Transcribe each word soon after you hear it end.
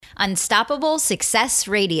Unstoppable Success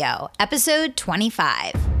Radio, episode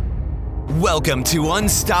 25. Welcome to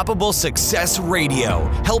Unstoppable Success Radio,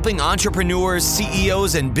 helping entrepreneurs,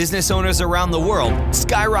 CEOs, and business owners around the world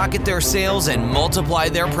skyrocket their sales and multiply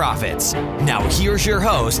their profits. Now here's your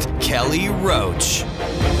host, Kelly Roach.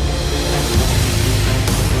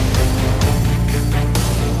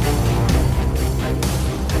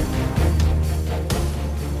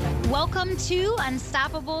 Welcome to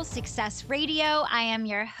Unstoppable Success Radio. I am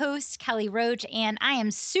your host, Kelly Roach, and I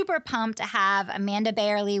am super pumped to have Amanda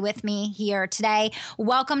Bayerle with me here today.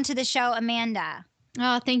 Welcome to the show, Amanda.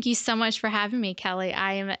 Oh, thank you so much for having me, Kelly.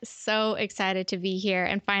 I am so excited to be here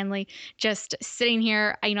and finally just sitting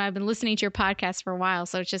here. I've been listening to your podcast for a while,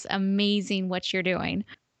 so it's just amazing what you're doing.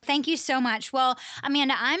 Thank you so much. Well,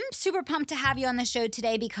 Amanda, I'm super pumped to have you on the show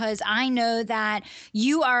today because I know that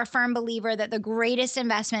you are a firm believer that the greatest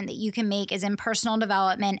investment that you can make is in personal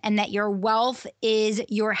development and that your wealth is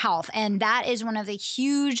your health. And that is one of the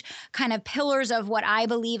huge kind of pillars of what I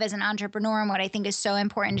believe as an entrepreneur and what I think is so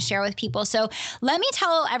important to share with people. So let me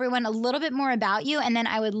tell everyone a little bit more about you. And then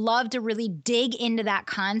I would love to really dig into that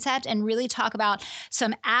concept and really talk about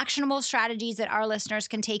some actionable strategies that our listeners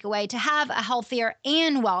can take away to have a healthier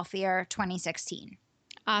and wealthier 2016.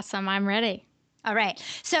 Awesome. I'm ready. All right.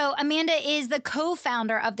 So Amanda is the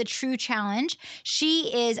co-founder of the True Challenge.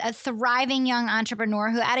 She is a thriving young entrepreneur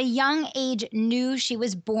who at a young age knew she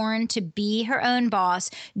was born to be her own boss,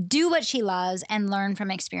 do what she loves, and learn from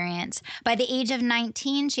experience. By the age of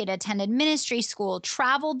 19, she had attended ministry school,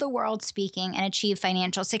 traveled the world speaking, and achieved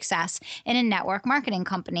financial success in a network marketing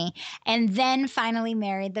company, and then finally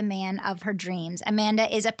married the man of her dreams.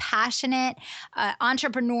 Amanda is a passionate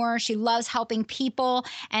entrepreneur. She loves helping people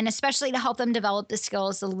and especially to help them develop the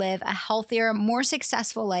skills to live a healthier, more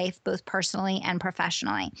successful life, both personally and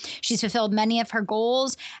professionally. She's fulfilled many of her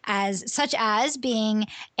goals, such as being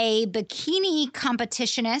a bikini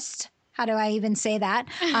competitionist. How do I even say that?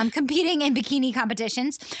 Competing in bikini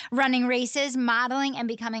competitions, running races, modeling, and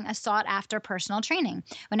becoming a sought-after personal training.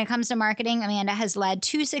 When it comes to marketing, Amanda has led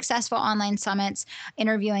 2 successful online summits,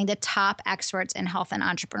 interviewing the top experts in health and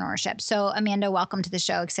entrepreneurship. So, Amanda, welcome to the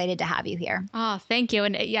show. Excited to have you here. Oh, thank you.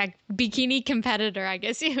 And yeah, bikini competitor, I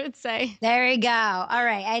guess you would say. There you go. All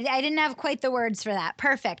right. I didn't have quite the words for that.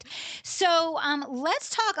 Perfect. So let's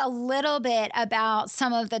talk a little bit about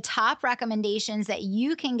some of the top recommendations that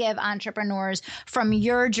you can give entrepreneurs from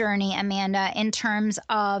your journey, Amanda, in terms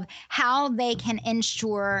of how they can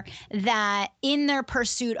ensure that in their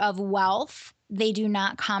pursuit of wealth, they do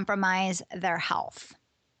not compromise their health.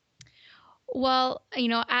 Well,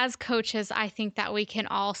 as coaches, I think that we can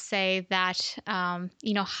all say that,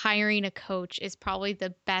 hiring a coach is probably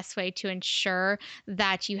the best way to ensure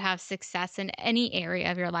that you have success in any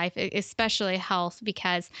area of your life, especially health,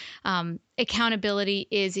 because accountability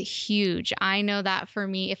is huge. I know that for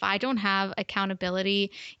me, if I don't have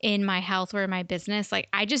accountability in my health or in my business,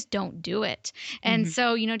 I just don't do it. And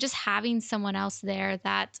so, just having someone else there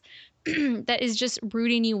that is just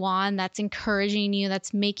rooting you on, that's encouraging you,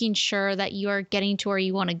 that's making sure that you are getting to where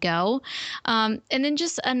you want to go. And then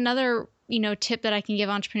just another tip that I can give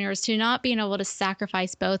entrepreneurs to not being able to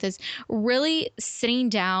sacrifice both is really sitting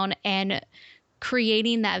down and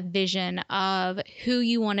creating that vision of who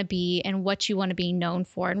you want to be and what you want to be known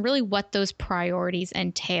for and really what those priorities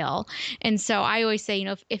entail. And so I always say,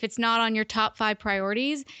 if it's not on your top 5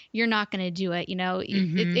 priorities, you're not going to do it.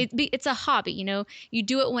 It's a hobby, you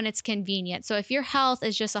do it when it's convenient. So if your health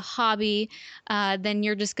is just a hobby, then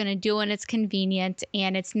you're just going to do it when it's convenient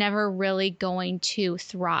and it's never really going to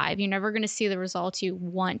thrive. You're never going to see the results you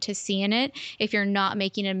want to see in it if you're not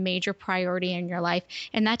making a major priority in your life.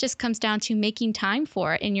 And that just comes down to making time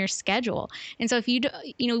for it in your schedule. And so if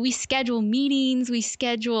we schedule meetings, we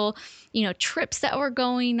schedule, trips that we're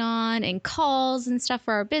going on and calls and stuff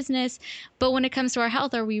for our business. But when it comes to our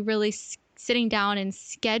health, are we really sitting down and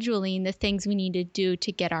scheduling the things we need to do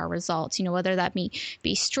to get our results? Whether that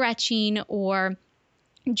be stretching or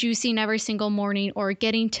juicing every single morning or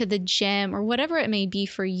getting to the gym or whatever it may be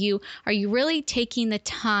for you. Are you really taking the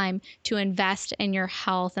time to invest in your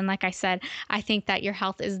health? And like I said, I think that your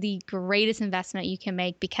health is the greatest investment you can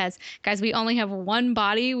make because, guys, we only have one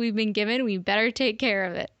body we've been given. We better take care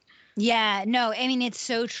of it. Yeah, no, I mean, it's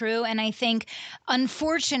so true. And I think,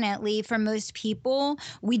 unfortunately, for most people,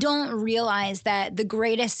 we don't realize that the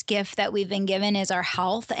greatest gift that we've been given is our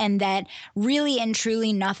health, and that really and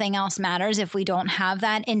truly nothing else matters if we don't have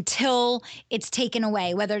that until it's taken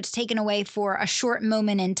away, whether it's taken away for a short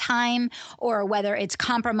moment in time, or whether it's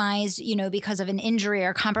compromised, because of an injury,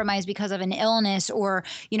 or compromised because of an illness, or,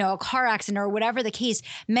 a car accident, or whatever the case.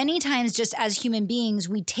 Many times, just as human beings,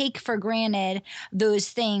 we take for granted those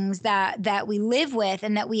things that we live with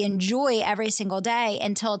and that we enjoy every single day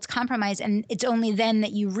until it's compromised, and it's only then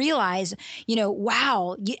that you realize,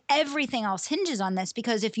 wow, everything else hinges on this,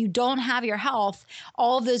 because if you don't have your health,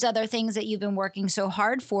 all of those other things that you've been working so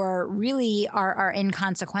hard for really are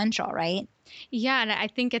inconsequential, right? Yeah, and I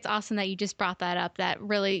think it's awesome that you just brought that up, that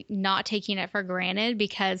really not taking it for granted,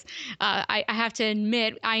 because I have to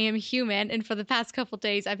admit I am human. And for the past couple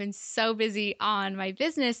days, I've been so busy on my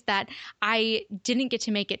business that I didn't get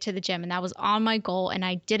to make it to the gym. And that was on my goal, and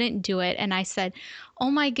I didn't do it. And I said,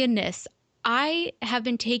 oh my goodness, I have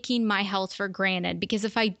been taking my health for granted, because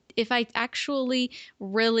if I actually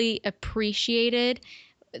really appreciated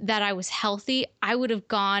that I was healthy, I would have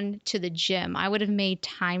gone to the gym. I would have made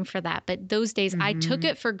time for that. But those days I took Hmm.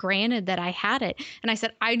 it for granted that I had it. And I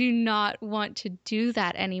said, I do not want to do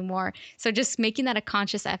that anymore. So just making that a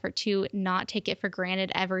conscious effort to not take it for granted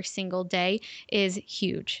every single day is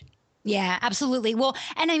huge. Yeah, absolutely. Well,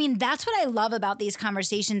 and I mean, that's what I love about these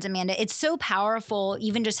conversations, Amanda. It's so powerful,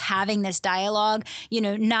 even just having this dialogue,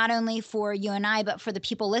 not only for you and I, but for the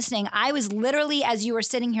people listening. I was literally, as you were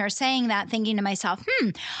sitting here saying that, thinking to myself,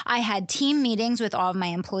 I had team meetings with all of my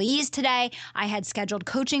employees today. I had scheduled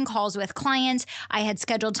coaching calls with clients. I had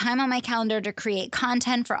scheduled time on my calendar to create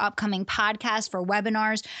content for upcoming podcasts, for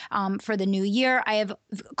webinars, for the new year. I have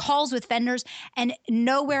calls with vendors, and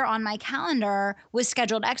nowhere on my calendar was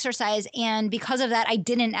scheduled exercise. And because of that, I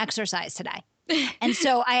didn't exercise today. And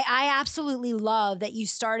so I absolutely love that you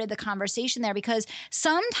started the conversation there, because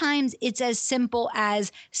sometimes it's as simple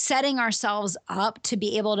as setting ourselves up to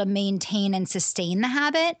be able to maintain and sustain the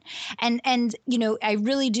habit. And I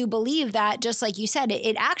really do believe that, just like you said,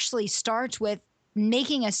 it actually starts with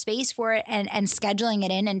making a space for it, and scheduling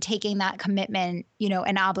it in, and taking that commitment,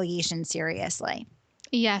 and obligation seriously.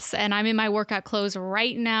 Yes, and I'm in my workout clothes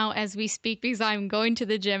right now as we speak, because I'm going to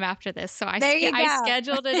the gym after this. So There you I go.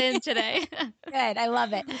 scheduled it in today. Good. I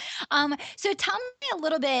love it. So tell me a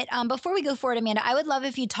little bit, before we go forward, Amanda, I would love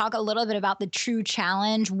if you talk a little bit about the True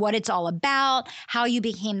Challenge, what it's all about, how you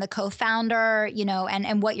became the co-founder,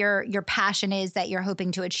 and what your passion is that you're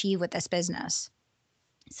hoping to achieve with this business.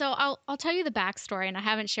 So I'll tell you the backstory, and I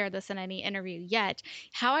haven't shared this in any interview yet.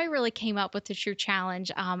 How I really came up with the True Challenge.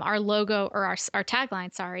 Our logo, or our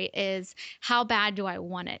tagline, sorry, is "How bad do I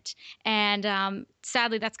want it?" And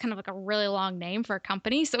sadly, that's kind of like a really long name for a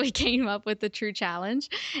company, so we came up with the True Challenge.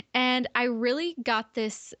 And I really got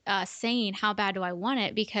this saying, "How bad do I want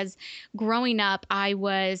it?" Because growing up, I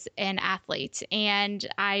was an athlete and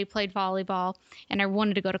I played volleyball, and I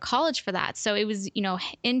wanted to go to college for that. So it was,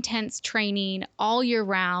 intense training all year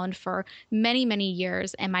round for many, many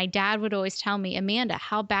years. And my dad would always tell me, Amanda,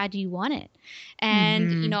 how bad do you want it?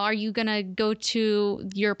 And, Hmm. are you going to go to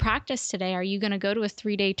your practice today? Are you going to go to a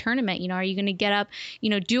 3-day tournament? Are you going to get up,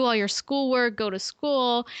 do all your schoolwork, go to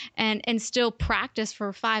school, and still practice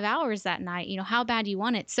for 5 hours that night? How bad do you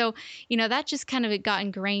want it? So, that just kind of, it got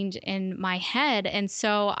ingrained in my head. And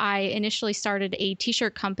so I initially started a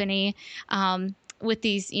t-shirt company, with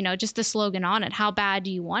these, just the slogan on it, how bad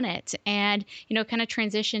do you want it? And, kind of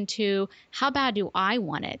transition to how bad do I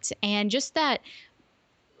want it? And just that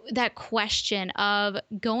question of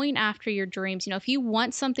going after your dreams. If you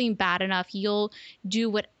want something bad enough, you'll do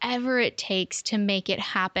whatever it takes to make it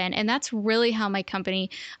happen. And that's really how my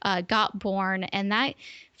company got born. And that,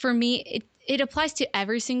 for me, it applies to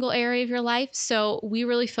every single area of your life. So we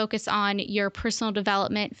really focus on your personal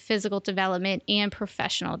development, physical development, and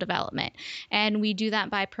professional development. And we do that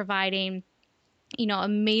by providing,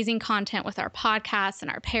 amazing content with our podcasts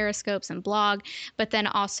and our periscopes and blog. But then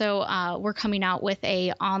also we're coming out with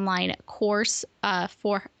a online course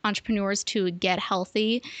for entrepreneurs to get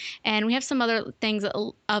healthy. And we have some other things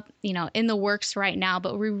up, in the works right now,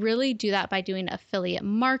 but we really do that by doing affiliate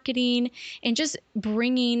marketing and just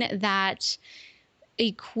bringing that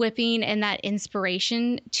equipping and that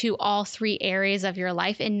inspiration to all three areas of your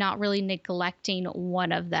life, and not really neglecting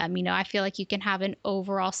one of them. I feel like you can have an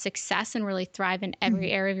overall success and really thrive in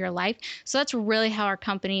every area of your life. So that's really how our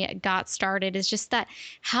company got started, is just that,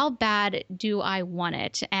 how bad do I want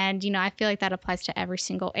it? And, I feel like that applies to every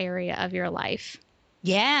single area of your life.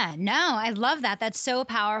 Yeah, no, I love that. That's so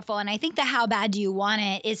powerful. And I think the how bad do you want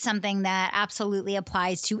it is something that absolutely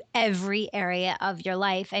applies to every area of your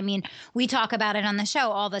life. I mean, we talk about it on the show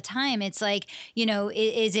all the time. It's like,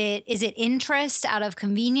 is it interest out of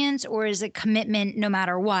convenience, or is it commitment no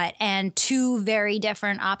matter what? And two very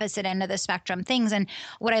different opposite end of the spectrum things. And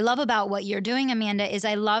what I love about what you're doing, Amanda, is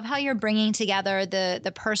I love how you're bringing together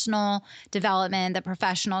the personal development, the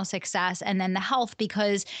professional success, and then the health,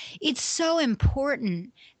 because it's so important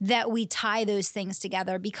that we tie those things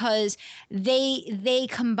together, because they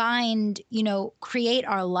combined, create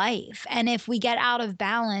our life. And if we get out of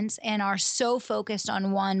balance and are so focused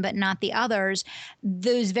on one but not the others,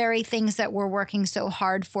 those very things that we're working so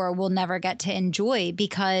hard for will never get to enjoy,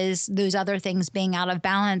 because those other things being out of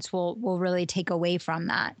balance will really take away from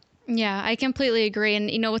that. Yeah, I completely agree. And,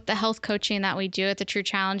 with the health coaching that we do at the True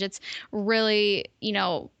Challenge, it's really,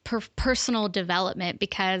 personal development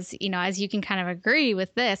because, as you can kind of agree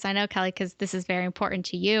with this, I know, Kelly, because this is very important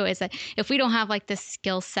to you, is that if we don't have like the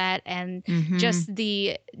skill set and just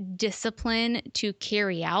the discipline to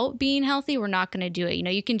carry out being healthy, we're not going to do it.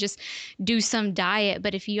 You can just do some diet,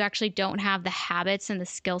 but if you actually don't have the habits and the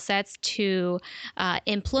skill sets to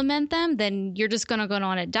implement them, then you're just going to go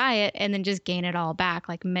on a diet and then just gain it all back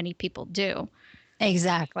like many people do.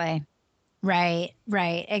 Exactly.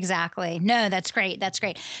 Right, exactly. No, that's great. That's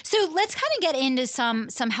great. So let's kind of get into some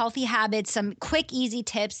healthy habits, some quick, easy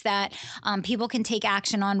tips that people can take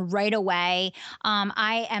action on right away.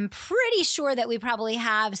 I am pretty sure that we probably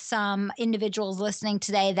have some individuals listening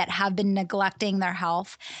today that have been neglecting their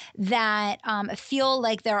health, that feel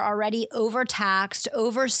like they're already overtaxed,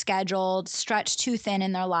 overscheduled, stretched too thin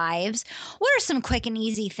in their lives. What are some quick and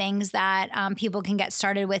easy things that people can get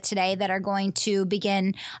started with today that are going to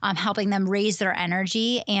begin helping them raise their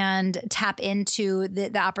energy and tap into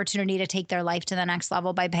the opportunity to take their life to the next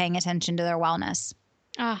level by paying attention to their wellness?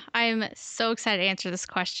 Oh, I'm so excited to answer this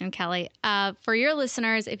question, Kelly. For your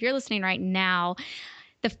listeners, if you're listening right now,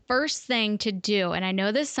 the first thing to do, and I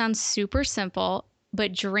know this sounds super simple,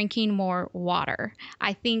 but drinking more water.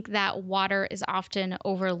 I think that water is often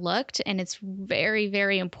overlooked, and it's very,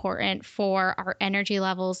 very important for our energy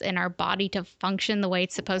levels in our body to function the way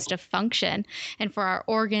it's supposed to function, and for our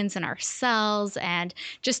organs and our cells, and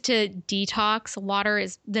just to detox. Water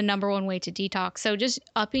is the number one way to detox. So just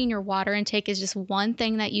upping your water intake is just one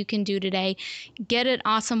thing that you can do today. Get an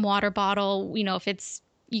awesome water bottle. If it's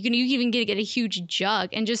you can even get a huge jug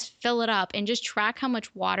and just fill it up and just track how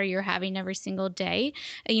much water you're having every single day.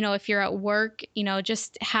 If you're at work,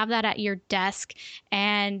 just have that at your desk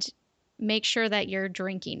and make sure that you're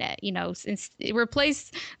drinking it.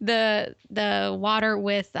 Replace the water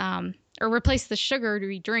with or replace the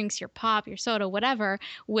sugary drinks, your pop, your soda, whatever,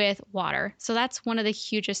 with water. So that's one of the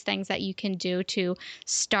hugest things that you can do to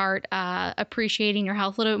start appreciating your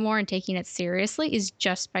health a little bit more and taking it seriously, is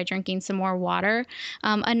just by drinking some more water.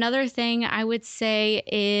 Another thing I would say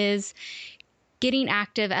is getting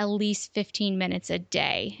active at least 15 minutes a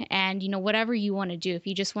day. And, whatever you want to do, if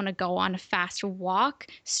you just want to go on a fast walk,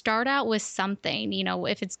 start out with something.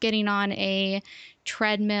 If it's getting on a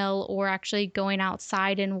treadmill or actually going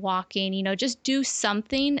outside and walking, just do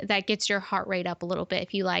something that gets your heart rate up a little bit.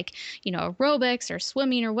 If you like, aerobics or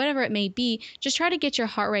swimming or whatever it may be, just try to get your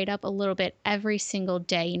heart rate up a little bit every single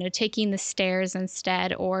day, taking the stairs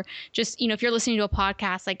instead, or just, if you're listening to a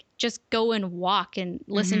podcast, like just go and walk and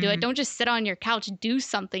listen to it. Don't just sit on your couch, do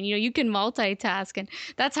something. You can multitask. And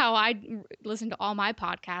that's how I listen to all my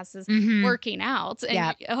podcasts, is working out.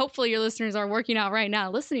 And hopefully your listeners are working out right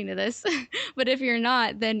now listening to this. But if you're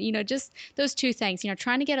not, then, just those two things,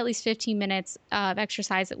 trying to get at least 15 minutes of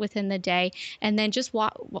exercise within the day, and then just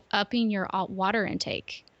upping your water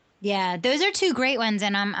intake. Yeah, those are two great ones,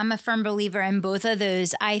 and I'm a firm believer in both of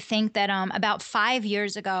those. I think that about 5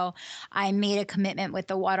 years ago, I made a commitment with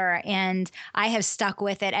the water, and I have stuck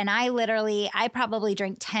with it. And I probably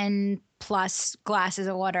drink 10 plus glasses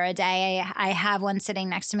of water a day. I have one sitting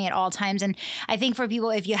next to me at all times. And I think for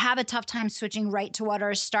people, if you have a tough time switching right to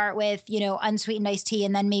water, start with, unsweetened iced tea,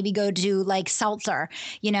 and then maybe go to like seltzer.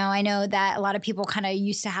 I know that a lot of people kind of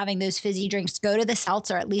used to having those fizzy drinks. Go to the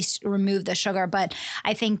seltzer, at least remove the sugar. But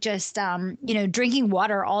I think just, drinking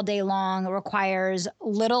water all day long requires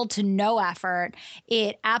little to no effort.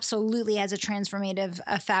 It absolutely has a transformative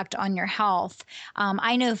effect on your health.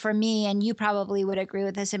 I know for me, and you probably would agree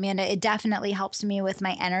with this, Amanda, it definitely helps me with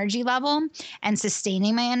my energy level and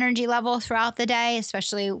sustaining my energy level throughout the day,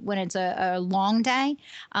 especially when it's a long day,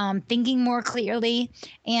 thinking more clearly,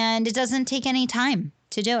 and it doesn't take any time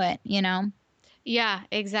to do it. Yeah,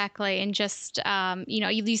 exactly. And just,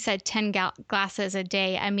 you said 10 glasses a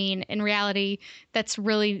day. I mean, in reality, that's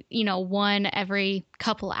really, one every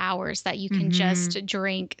couple hours that you can Mhm. just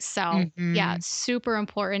drink. So, yeah, Mhm. super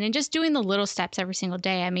important. And just doing the little steps every single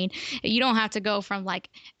day. I mean, you don't have to go from like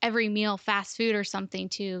every meal fast food or something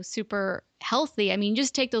to super healthy. I mean,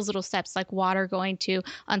 just take those little steps like water going to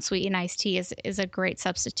unsweetened iced tea is a great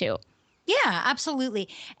substitute. Yeah, absolutely.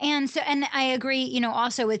 And I agree,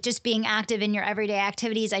 also with just being active in your everyday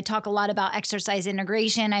activities. I talk a lot about exercise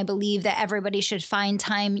integration. I believe that everybody should find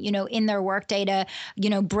time, in their workday to,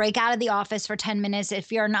 break out of the office for 10 minutes.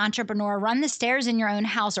 If you're an entrepreneur, run the stairs in your own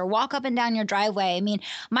house or walk up and down your driveway. I mean,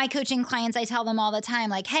 my coaching clients, I tell them all the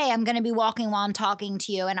time, like, hey, I'm going to be walking while I'm talking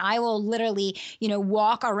to you. And I will literally,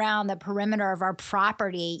 walk around the perimeter of our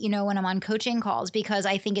property, when I'm on coaching calls, because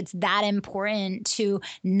I think it's that important to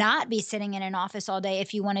not be sitting in an office all day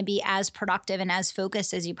if you want to be as productive and as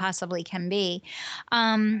focused as you possibly can be.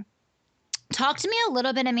 Um, Talk to me a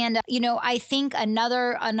little bit, Amanda. I think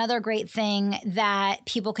another great thing that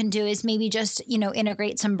people can do is maybe just,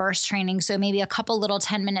 integrate some burst training. So maybe a couple little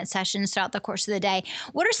 10-minute sessions throughout the course of the day.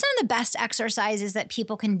 What are some of the best exercises that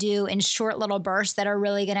people can do in short little bursts that are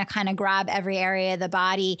really going to kind of grab every area of the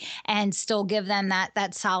body and still give them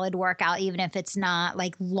that solid workout, even if it's not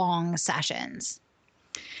like long sessions?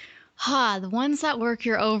 The ones that work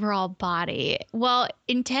your overall body. Well,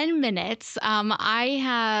 in 10 minutes, I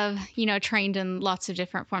have, trained in lots of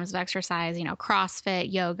different forms of exercise,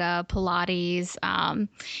 CrossFit, yoga, Pilates.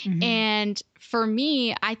 Mhm. And for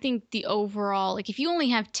me, I think the overall, like if you only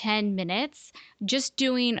have 10 minutes, just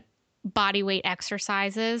doing body weight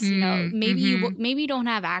exercises, Mhm. maybe you don't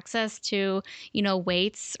have access to,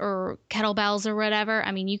 weights or kettlebells or whatever.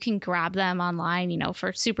 I mean, you can grab them online,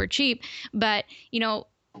 for super cheap, but,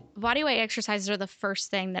 body weight exercises are the first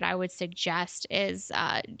thing that I would suggest is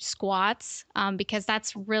squats, because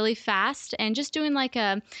that's really fast and just doing like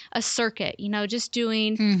a circuit, just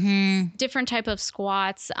doing Mhm. different type of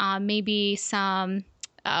squats, maybe some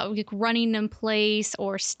like running in place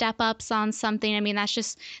or step ups on something. I mean,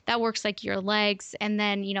 that works like your legs, and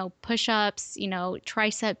then, push ups,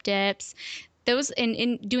 tricep dips, those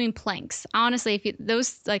in doing planks. Honestly, if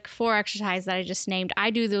those like four exercises that I just named,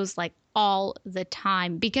 I do those like all the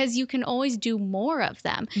time because you can always do more of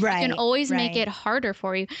them. You can Right, always make right. it harder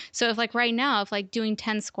for you. So if like right now, if like doing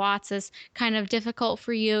 10 squats is kind of difficult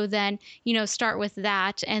for you, then, start with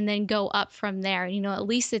that and then go up from there. At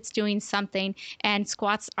least it's doing something, and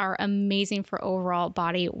squats are amazing for overall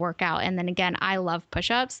body workout. And then again, I love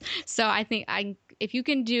push-ups. So I think if you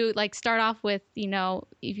can do like start off with,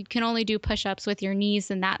 if you can only do push-ups with your knees,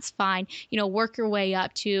 then that's fine. Work your way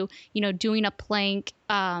up to, doing a plank,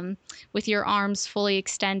 with your arms fully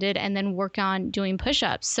extended, and then work on doing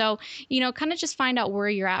push-ups. So, kind of just find out where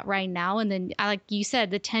you're at right now. And then, like you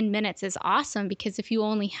said, the 10 minutes is awesome because if you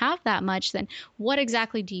only have that much, then what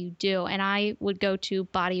exactly do you do? And I would go to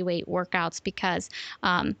body weight workouts because,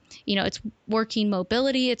 it's working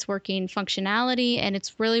mobility, it's working functionality, and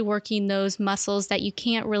it's really working those muscles that you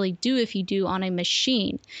can't really do if you do on a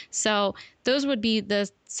machine. So those would be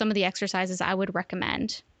some of the exercises I would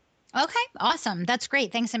recommend. Okay, awesome. That's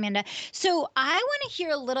great. Thanks, Amanda. So I want to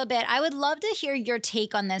hear a little bit. I would love to hear your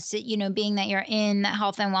take on this, being that you're in the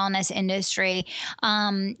health and wellness industry,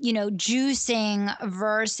 juicing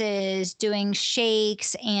versus doing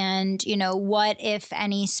shakes and, what, if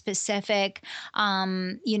any, specific,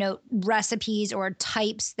 recipes or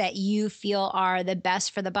types that you feel are the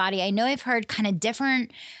best for the body. I know I've heard kind of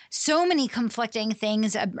so many conflicting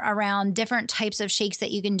things around different types of shakes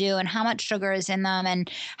that you can do and how much sugar is in them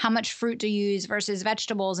and how much fruit to use versus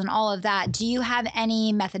vegetables and all of that. Do you have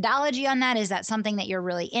any methodology on that? Is that something that you're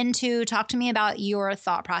really into? Talk to me about your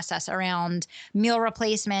thought process around meal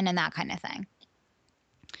replacement and that kind of thing.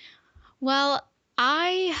 Well,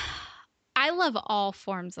 I I love all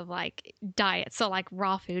forms of like diet. So like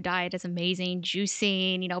raw food diet is amazing,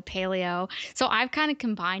 juicing, paleo. So I've kind of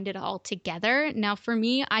combined it all together. Now for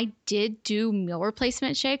me, I did do meal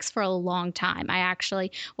replacement shakes for a long time. I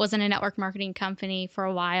actually was in a network marketing company for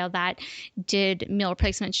a while that did meal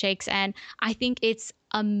replacement shakes, and I think it's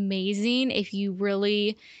amazing if you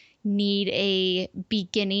really need a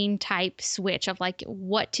beginning type switch of like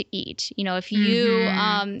what to eat. Mhm. If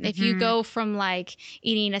you Mhm. go from like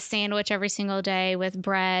eating a sandwich every single day with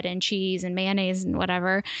bread and cheese and mayonnaise and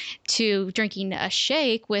whatever to drinking a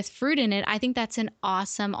shake with fruit in it, I think that's an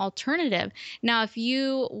awesome alternative. Now, if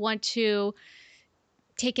you want to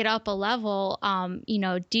take it up a level,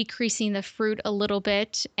 decreasing the fruit a little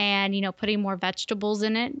bit and, putting more vegetables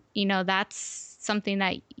in it, that's something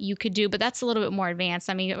that you could do, but that's a little bit more advanced.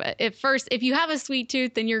 I mean, at first, if you have a sweet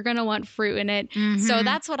tooth, then you're going to want fruit in it. So Mm-hmm.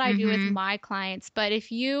 that's what I do with Mm-hmm. my clients. But if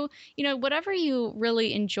whatever you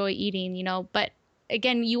really enjoy eating, but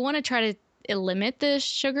again, you want to try to limit the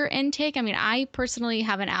sugar intake. I mean, I personally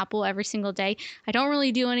have an apple every single day. I don't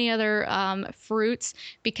really do any other fruits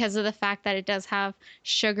because of the fact that it does have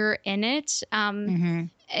sugar in it. Mm-hmm.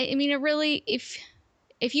 I mean, it really,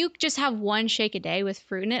 if you just have one shake a day with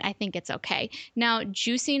fruit in it, I think it's okay. Now,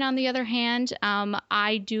 juicing, on the other hand,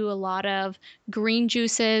 I do a lot of green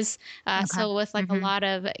juices. Okay. So with like a Mm-hmm. lot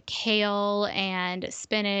of kale and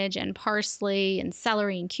spinach and parsley and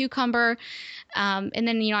celery and cucumber. And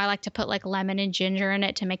then, I like to put like lemon and ginger in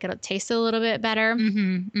it to make it taste a little bit better.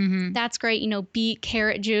 Mm-hmm. Mm-hmm. That's great. Beet,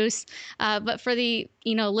 carrot juice. But for the,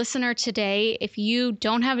 listener today, if you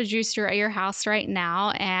don't have a juicer at your house right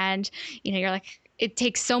now and, you're like, it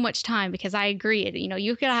takes so much time, because I agree.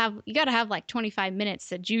 You gotta have like 25 minutes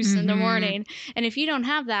to juice in the Mm-hmm. morning. And if you don't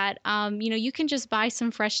have that, you can just buy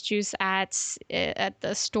some fresh juice at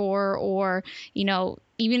the store, or,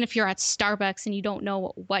 even if you're at Starbucks and you don't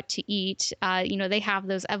know what to eat, they have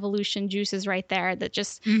those evolution juices right there that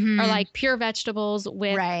just are Mm-hmm. like pure vegetables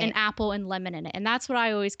with an Right. apple and lemon in it. And that's what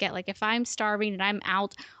I always get. Like if I'm starving and I'm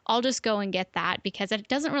out, I'll just go and get that because it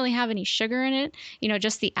doesn't really have any sugar in it,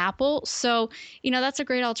 just the apple. So, that's a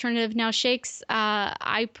great alternative. Now, shakes,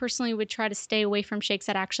 I personally would try to stay away from shakes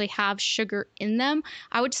that actually have sugar in them.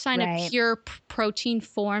 I would just find a Right. pure protein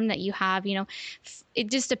form that you have, it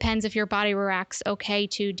just depends if your body reacts okay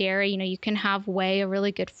to dairy. You can have whey, a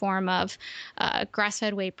really good form of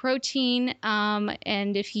grass-fed whey protein.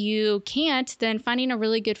 And if you can't, then finding a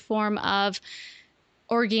really good form of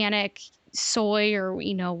organic soy, or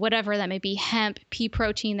whatever that may be, hemp, pea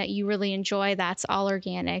protein that you really enjoy, that's all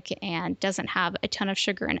organic and doesn't have a ton of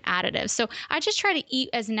sugar and additives. So I just try to eat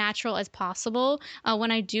as natural as possible.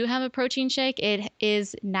 When I do have a protein shake, it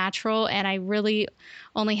is natural, and I really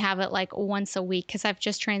only have it like once a week because I've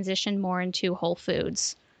just transitioned more into whole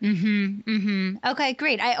foods. Mm-hmm. Mm-hmm. Okay,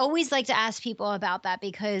 great. I always like to ask people about that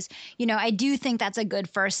because, I do think that's a good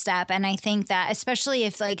first step. And I think that especially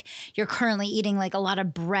if like you're currently eating like a lot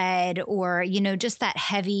of bread or, just that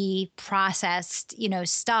heavy processed,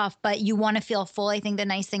 stuff, but you want to feel full. I think the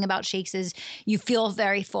nice thing about shakes is you feel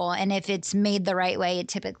very full. And if it's made the right way, it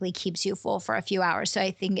typically keeps you full for a few hours. So I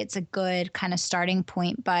think it's a good kind of starting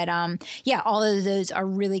point. But yeah, all of those are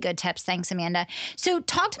really good tips. Thanks, Amanda. So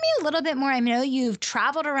talk to me a little bit more. I know you've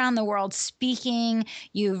traveled around the world speaking,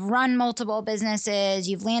 you've run multiple businesses,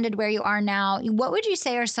 you've landed where you are now. What would you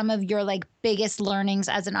say are some of your like biggest learnings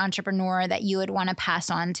as an entrepreneur that you would want to pass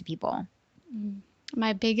on to people?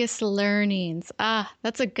 My biggest learnings.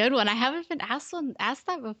 That's a good one. I haven't been asked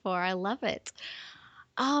that before. I love it.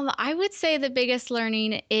 I would say the biggest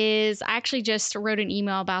learning is, I actually just wrote an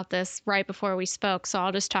email about this right before we spoke, so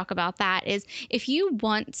I'll just talk about that, is if you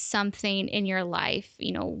want something in your life,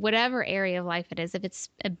 whatever area of life it is, if it's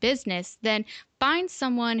a business, then find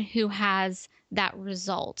someone who has that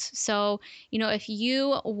result. So, if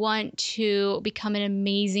you want to become an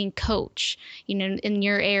amazing coach, in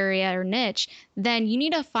your area or niche, then you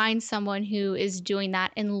need to find someone who is doing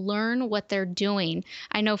that and learn what they're doing.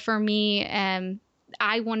 I know for me,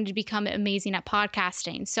 I wanted to become amazing at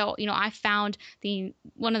podcasting. So, I found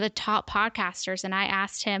one of the top podcasters, and I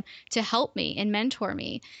asked him to help me and mentor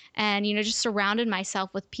me, and, just surrounded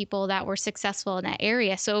myself with people that were successful in that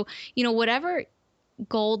area. So, whatever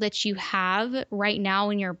goal that you have right now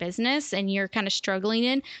in your business and you're kind of struggling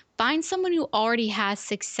in, find someone who already has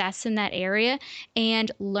success in that area and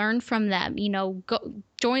learn from them. Go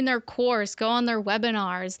join their course, go on their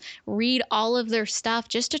webinars, read all of their stuff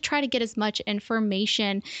just to try to get as much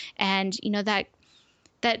information and,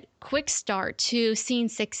 that quick start to seeing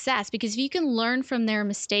success. Because if you can learn from their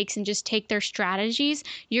mistakes and just take their strategies,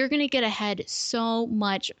 you're going to get ahead so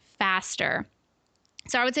much faster.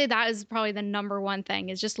 So I would say that is probably the number one thing,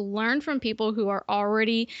 is just learn from people who are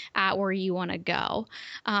already at where you want to go.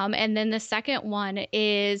 And then the second one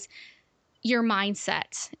is your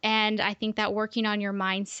mindset. And I think that working on your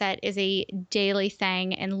mindset is a daily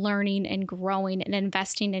thing, and learning and growing and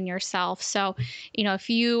investing in yourself. So, if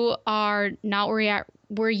you are not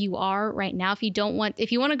where you are right now, if you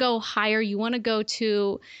want to go higher, you want to go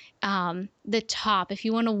to the top, if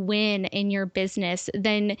you want to win in your business,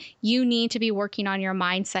 then you need to be working on your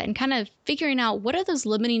mindset and kind of figuring out what are those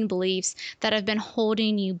limiting beliefs that have been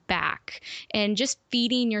holding you back, and just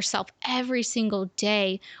feeding yourself every single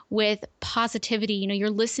day with positivity. You're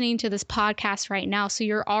listening to this podcast right now, so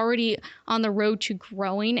you're already on the road to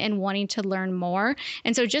growing and wanting to learn more.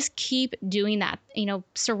 And so just keep doing that,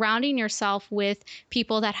 surrounding yourself with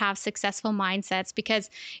people that have successful mindsets, because,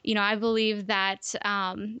 I believe that,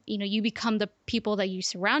 you become the people that you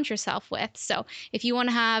surround yourself with. So if you want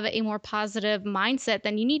to have a more positive mindset,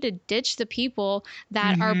 then you need to ditch the people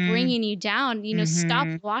that are Mhm. bringing you down. Stop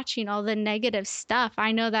Mhm. watching all the negative stuff.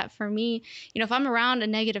 I know that for me, if I'm around a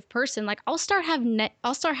negative person, like I'll start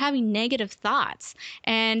having negative thoughts,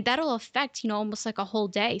 and that'll affect, almost like a whole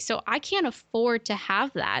day. So I can't afford to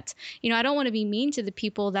have that. I don't want to be mean to the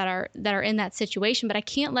people that are in that situation, but I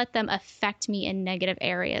can't let them affect me in negative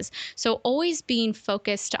areas. So always being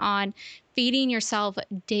focused on feeding yourself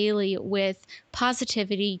daily with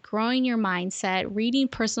positivity, growing your mindset, reading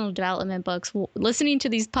personal development books, listening to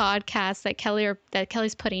these podcasts that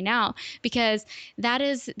Kelly's putting out, because that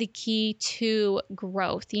is the key to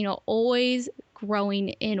growth. Always growing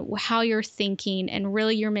in how you're thinking and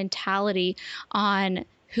really your mentality on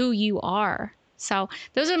who you are. So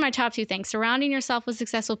those are my top two things: surrounding yourself with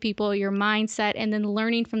successful people, your mindset, and then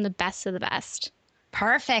learning from the best of the best.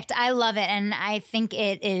 Perfect. I love it. And I think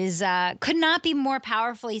it is, could not be more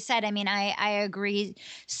powerfully said. I mean, I agree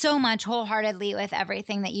so much wholeheartedly with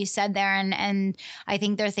everything that you said there. And I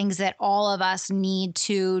think there are things that all of us need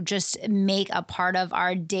to just make a part of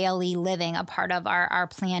our daily living, a part of our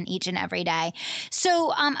plan each and every day.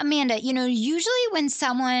 So, Amanda, usually when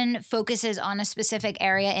someone focuses on a specific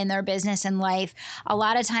area in their business and life, a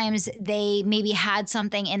lot of times they maybe had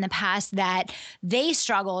something in the past that they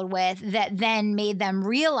struggled with that then made them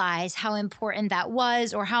realize how important that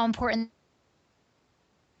was, or how important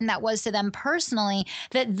that was to them personally,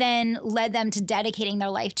 that then led them to dedicating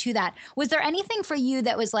their life to that. Was there anything for you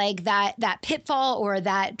that was like that pitfall or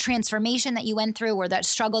that transformation that you went through, or that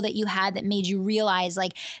struggle that you had that made you realize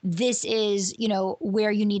like this is,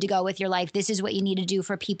 where you need to go with your life. This is what you need to do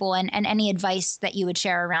for people, and any advice that you would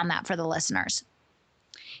share around that for the listeners?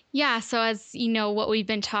 Yeah. So, as you know, what we've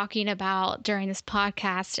been talking about during this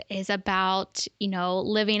podcast is about,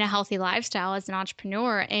 living a healthy lifestyle as an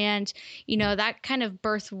entrepreneur. And, that kind of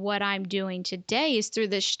birthed what I'm doing today, is through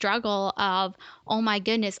this struggle of, oh my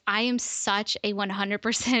goodness, I am such a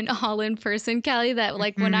 100% all in person, Kelly, that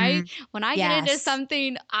like Mhm. when I get into Yes.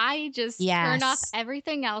 something, I just turn off Yes.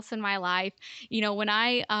 everything else in my life. When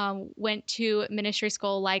I went to ministry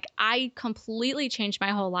school, like I completely changed my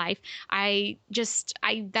whole life.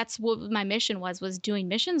 That's what my mission was doing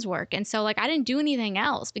missions work. And so like I didn't do anything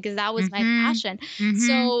else because that was my Mhm. passion. Mhm.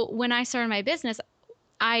 So when I started my business,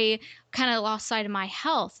 I kind of lost sight of my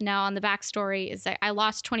health. Now, on the backstory is that I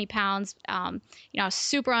lost 20 pounds. I was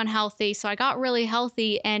super unhealthy. So I got really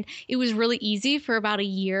healthy, and it was really easy for about a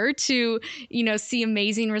year to, see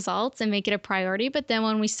amazing results and make it a priority. But then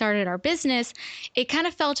when we started our business, it kind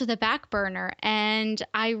of fell to the back burner. And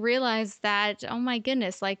I realized that, oh my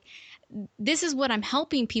goodness, like this is what I'm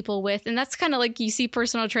helping people with. And that's kind of like you see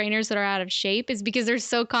personal trainers that are out of shape, is because they're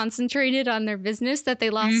so concentrated on their business that they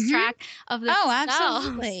lost Mhm. track of Oh, themselves.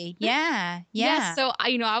 absolutely. Yeah. Yes. Yeah. So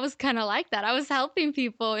I was kind of like that. I was helping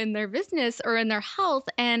people in their business or in their health,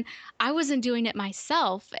 and I wasn't doing it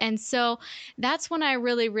myself. And so that's when I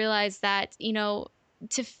really realized that,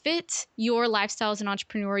 to fit your lifestyle as an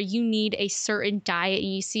entrepreneur, you need a certain diet,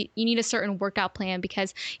 and you need a certain workout plan,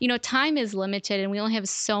 because, time is limited and we only have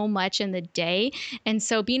so much in the day. And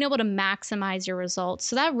so being able to maximize your results.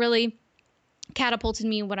 So that really catapulted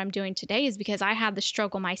me in what I'm doing today, is because I had the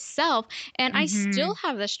struggle myself, and I still Mhm.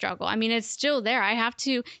 have the struggle. I mean, it's still there. I have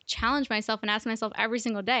to challenge myself and ask myself every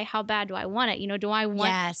single day, how bad do I want it? Do I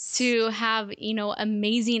want Yes. to have,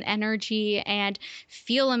 amazing energy and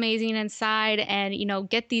feel amazing inside, and,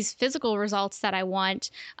 get these physical results that I want?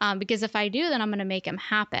 Because if I do, then I'm going to make them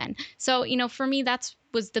happen. So, for me, that's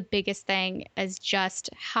was the biggest thing, is just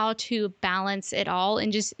how to balance it all,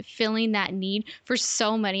 and just filling that need for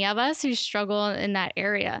so many of us who struggle in that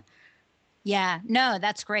area. Yeah, no,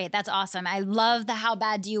 that's great. That's awesome. I love the how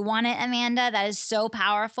bad do you want it, Amanda? That is so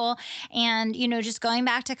powerful. And, just going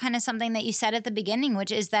back to kind of something that you said at the beginning,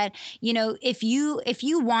 which is that, if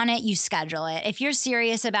you want it, you schedule it. If you're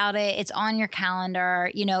serious about it, it's on your calendar,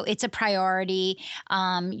 it's a priority.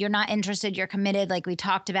 You're not interested, you're committed, like we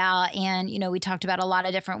talked about. And, we talked about a lot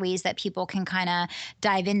of different ways that people can kind of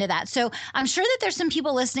dive into that. So I'm sure that there's some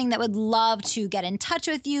people listening that would love to get in touch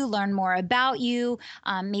with you, learn more about you,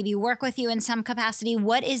 maybe work with you in some capacity.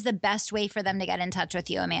 What is the best way for them to get in touch with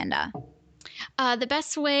you, Amanda? The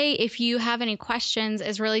best way, if you have any questions,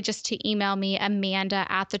 is really just to email me,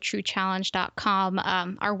 amanda@thetruechallenge.com.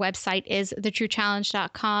 Our website is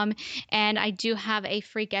thetruechallenge.com. And I do have a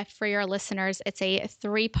free gift for your listeners. It's a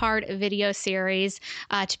 3-part video series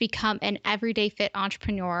to become an everyday fit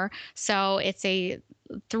entrepreneur. So it's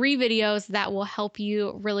 3 videos that will help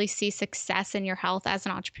you really see success in your health as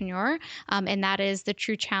an entrepreneur. And that is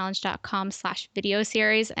thetruechallenge.com/video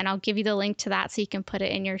series. And I'll give you the link to that so you can put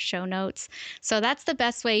it in your show notes. So that's the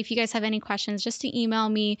best way. If you guys have any questions, just to email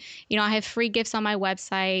me. I have free gifts on my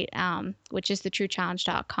website, which is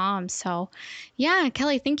thetruechallenge.com. So yeah,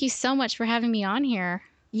 Kelly, thank you so much for having me on here.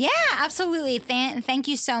 Yeah, absolutely. Thank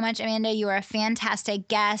you so much, Amanda. You are a fantastic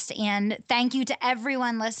guest. And thank you to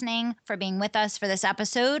everyone listening for being with us for this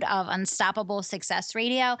episode of Unstoppable Success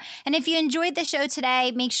Radio. And if you enjoyed the show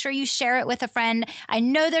today, make sure you share it with a friend. I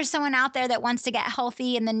know there's someone out there that wants to get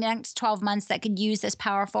healthy in the next 12 months that could use this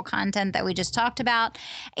powerful content that we just talked about.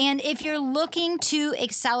 And if you're looking to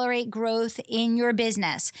accelerate growth in your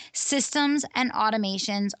business, systems and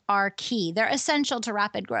automations are key. They're essential to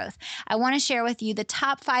rapid growth. I want to share with you the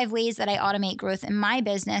top 5 ways that I automate growth in my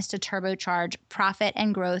business to turbocharge profit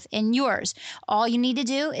and growth in yours. All you need to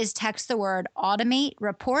do is text the word automate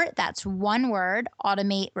report. That's one word,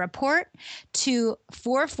 automate report, to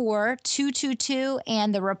 44222,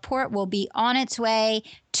 and the report will be on its way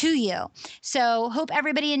to you. So hope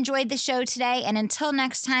everybody enjoyed the show today. And until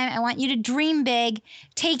next time, I want you to dream big,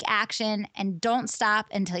 take action, and don't stop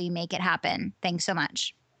until you make it happen. Thanks so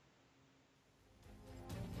much.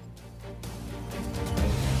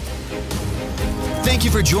 Thank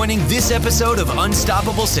you for joining this episode of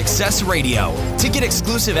Unstoppable Success Radio. To get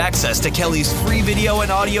exclusive access to Kelly's free video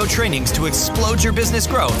and audio trainings to explode your business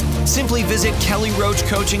growth, simply visit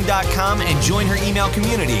kellyroachcoaching.com and join her email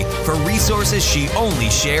community for resources she only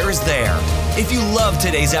shares there. If you love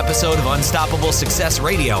today's episode of Unstoppable Success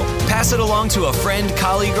Radio, pass it along to a friend,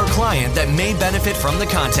 colleague, or client that may benefit from the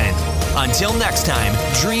content. Until next time,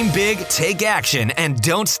 dream big, take action, and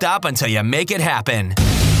don't stop until you make it happen.